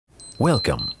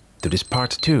Welcome to this part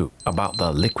 2 about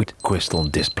the liquid crystal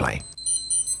display.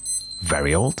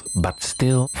 Very old, but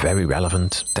still very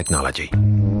relevant technology.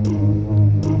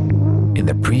 In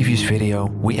the previous video,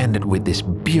 we ended with this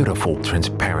beautiful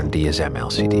transparent DSM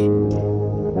LCD.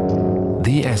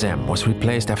 DSM was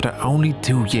replaced after only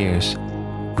 2 years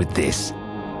with this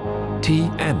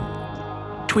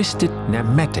TN, Twisted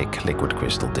Nematic Liquid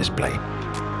Crystal Display.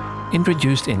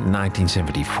 Introduced in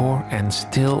 1974 and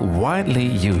still widely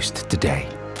used today.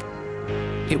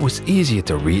 It was easier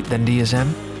to read than DSM,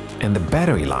 and the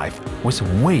battery life was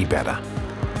way better.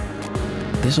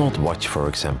 This old watch, for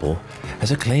example,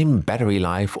 has a claimed battery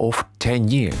life of 10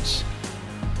 years.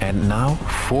 And now,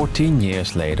 14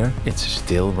 years later, it's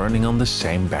still running on the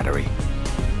same battery.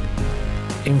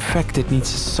 In fact, it needs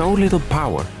so little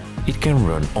power, it can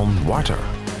run on water.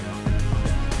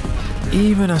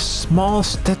 Even a small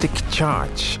static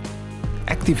charge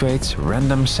activates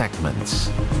random segments.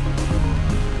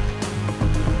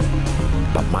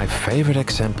 But my favorite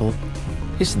example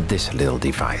is this little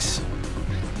device,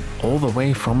 all the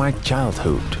way from my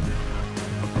childhood.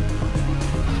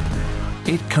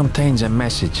 It contains a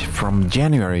message from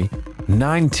January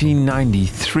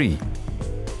 1993.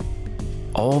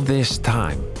 All this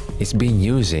time, it's been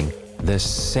using the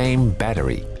same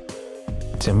battery.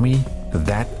 To me,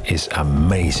 that is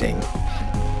amazing.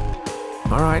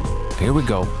 Alright, here we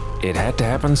go. It had to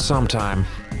happen sometime.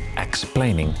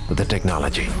 Explaining the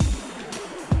technology.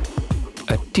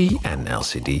 A TN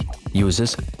LCD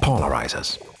uses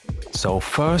polarizers. So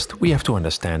first we have to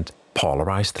understand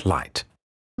polarized light.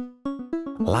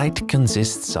 Light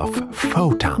consists of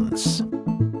photons.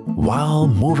 While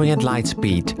moving at light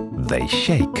speed, they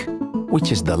shake,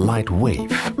 which is the light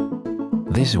wave.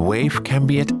 This wave can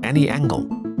be at any angle.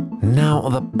 Now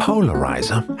the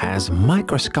polarizer has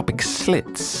microscopic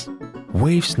slits.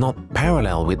 Waves not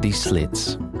parallel with these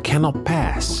slits cannot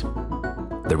pass.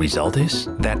 The result is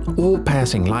that all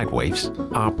passing light waves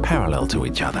are parallel to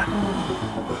each other.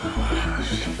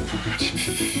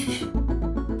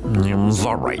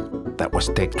 Sorry, that was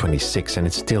take 26 and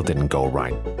it still didn't go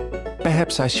right.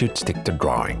 Perhaps I should stick to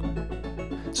drawing.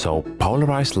 So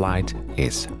polarized light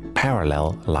is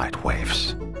parallel light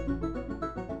waves.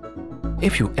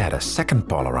 If you add a second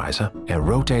polarizer and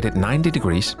rotate it 90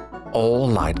 degrees, all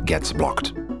light gets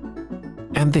blocked.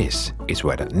 And this is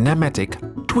where the nematic,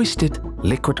 twisted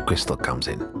liquid crystal comes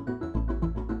in.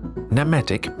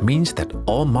 Nematic means that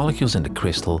all molecules in the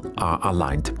crystal are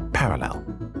aligned parallel.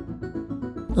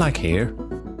 Like here.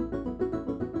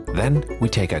 Then we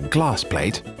take a glass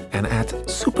plate and add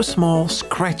super small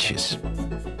scratches.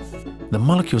 The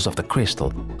molecules of the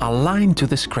crystal align to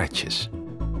the scratches.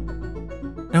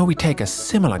 Now we take a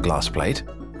similar glass plate,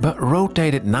 but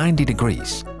rotate it 90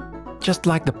 degrees, just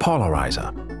like the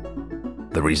polarizer.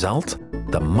 The result?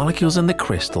 The molecules in the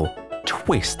crystal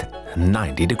twist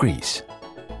 90 degrees.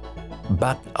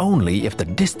 But only if the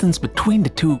distance between the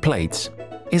two plates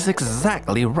is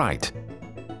exactly right.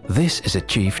 This is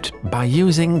achieved by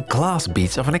using glass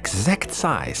beads of an exact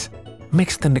size,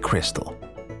 mixed in the crystal.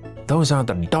 Those are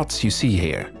the dots you see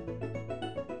here.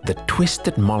 The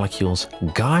twisted molecules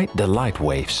guide the light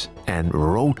waves and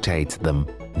rotate them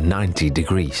 90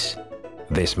 degrees.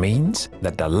 This means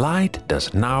that the light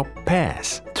does now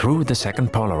pass through the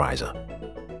second polarizer.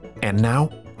 And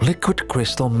now, liquid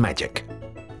crystal magic.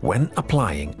 When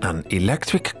applying an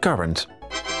electric current,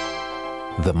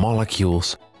 the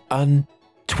molecules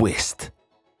untwist,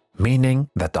 meaning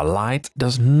that the light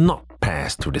does not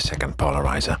pass through the second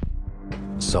polarizer.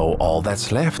 So all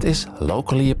that's left is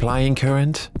locally applying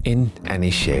current in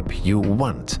any shape you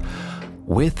want,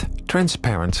 with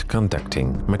transparent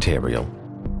conducting material.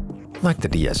 Like the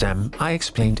DSM I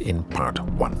explained in part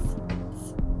 1.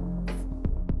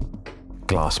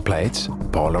 Glass plates,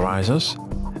 polarizers.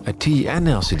 A TN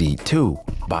LCD too,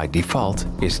 by default,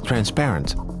 is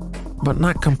transparent, but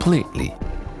not completely.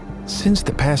 Since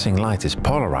the passing light is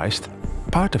polarized,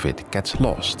 part of it gets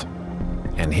lost.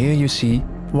 And here you see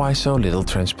why so little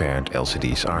transparent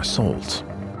LCDs are sold.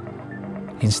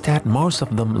 Instead, most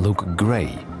of them look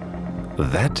gray.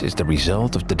 That is the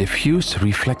result of the diffuse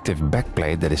reflective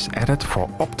backplate that is added for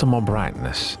optimal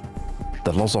brightness.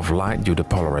 The loss of light due to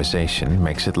polarization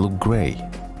makes it look gray.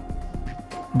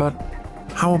 But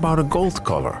how about a gold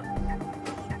color?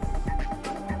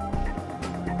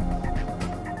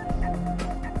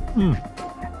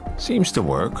 Seems to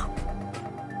work.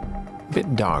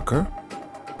 Bit darker.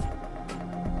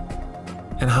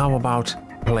 And how about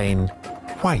plain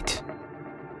white?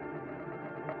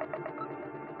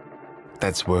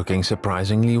 That's working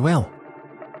surprisingly well.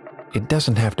 It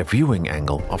doesn't have the viewing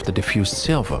angle of the diffused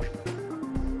silver.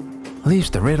 Leaves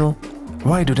the riddle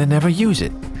Why do they never use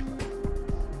it?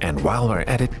 And while we're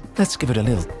at it, let's give it a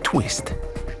little twist.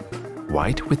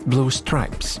 White with blue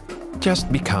stripes,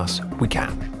 just because we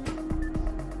can.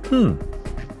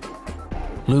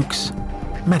 Looks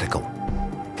medical.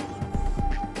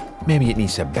 Maybe it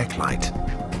needs a backlight.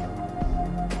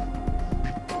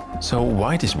 So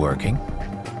white is working.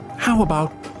 How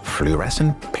about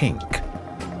fluorescent pink?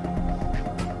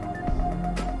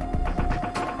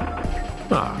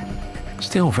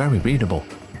 Still very readable.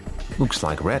 Looks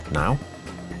like red now.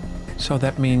 So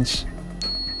that means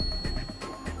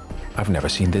I've never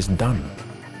seen this done.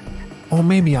 Or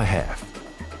maybe I have.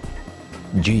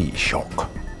 G-Shock.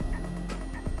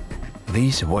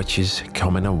 These watches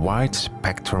come in a wide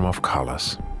spectrum of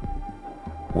colors,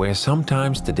 where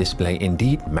sometimes the display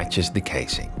indeed matches the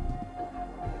casing.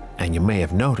 And you may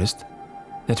have noticed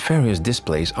that various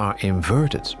displays are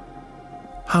inverted.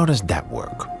 How does that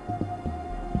work?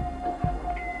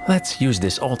 Let's use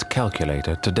this old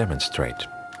calculator to demonstrate,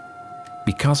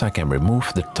 because I can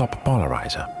remove the top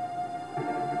polarizer.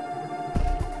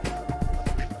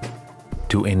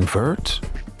 To invert,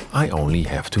 I only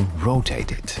have to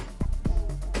rotate it,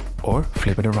 or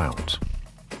flip it around.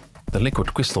 The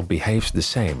liquid crystal behaves the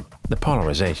same, the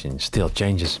polarization still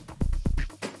changes.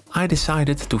 I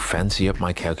decided to fancy up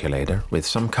my calculator with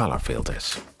some color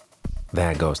filters.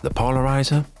 There goes the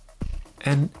polarizer,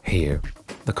 and here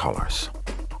the colors.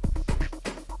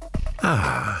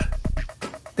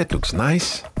 That looks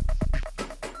nice.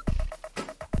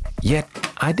 Yet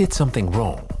I did something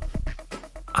wrong.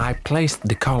 I placed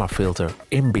the color filter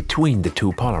in between the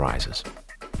two polarizers.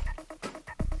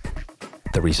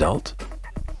 The result?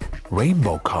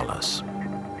 Rainbow colors.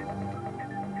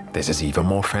 This is even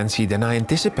more fancy than I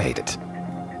anticipated.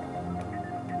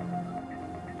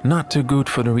 Not too good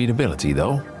for the readability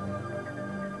though.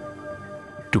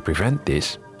 To prevent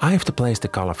this, I have to place the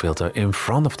color filter in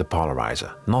front of the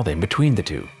polarizer, not in between the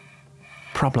two.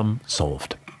 Problem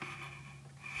solved.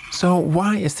 So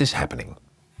why is this happening?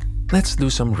 Let's do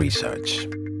some research.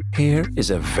 Here is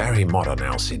a very modern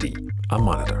LCD, a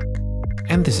monitor.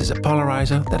 And this is a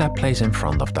polarizer that I place in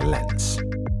front of the lens.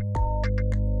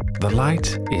 The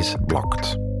light is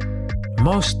blocked.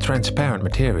 Most transparent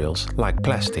materials, like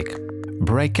plastic,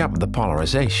 break up the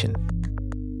polarization.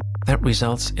 That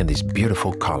results in these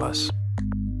beautiful colors.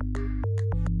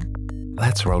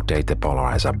 Let's rotate the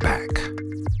polarizer back.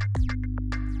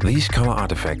 These color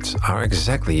artifacts are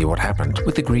exactly what happened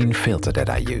with the green filter that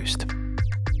I used.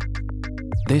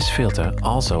 This filter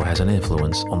also has an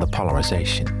influence on the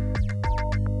polarization.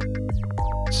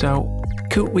 So,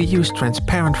 could we use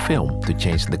transparent film to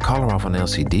change the color of an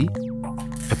LCD?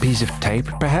 A piece of tape,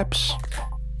 perhaps?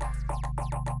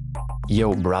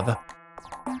 Yo, brother.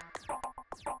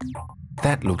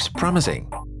 That looks promising.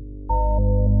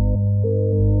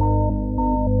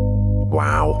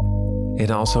 Wow,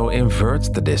 it also inverts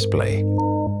the display.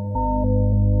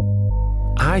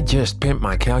 I just pimped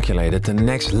my calculator to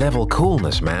next level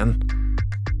coolness, man.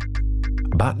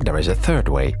 But there is a third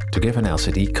way to give an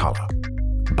LCD color.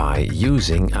 By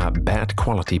using a bad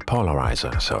quality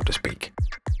polarizer, so to speak.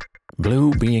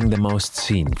 Blue being the most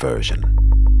seen version.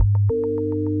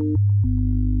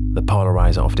 The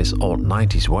polarizer of this old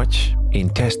 90s watch, in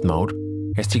test mode,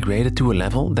 has degraded to a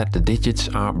level that the digits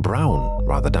are brown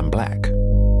rather than black.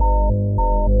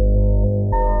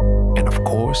 And of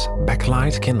course,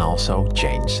 backlight can also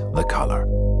change the color.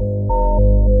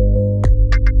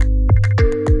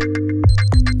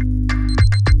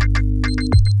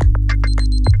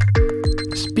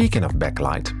 Speaking of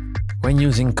backlight, when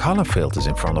using color filters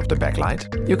in front of the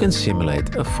backlight, you can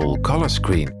simulate a full color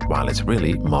screen while it's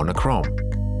really monochrome.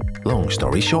 Long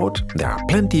story short, there are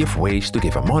plenty of ways to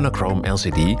give a monochrome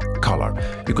LCD color.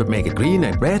 You could make it green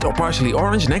and red or partially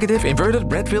orange, negative,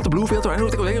 inverted, red filter, blue filter.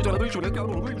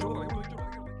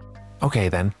 Okay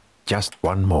then, just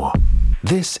one more.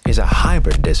 This is a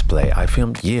hybrid display I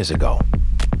filmed years ago.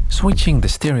 Switching the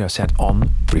stereo set on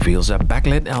reveals a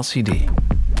backlit LCD.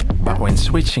 But when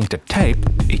switching to tape,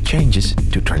 it changes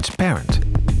to transparent.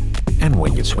 And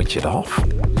when you switch it off,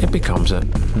 it becomes a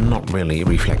not really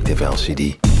reflective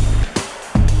LCD.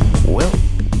 Well,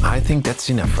 I think that's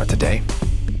enough for today.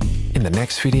 In the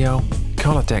next video,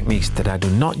 color techniques that I do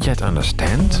not yet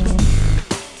understand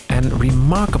and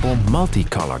remarkable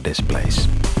multicolor displays.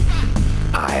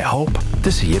 I hope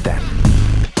to see you then.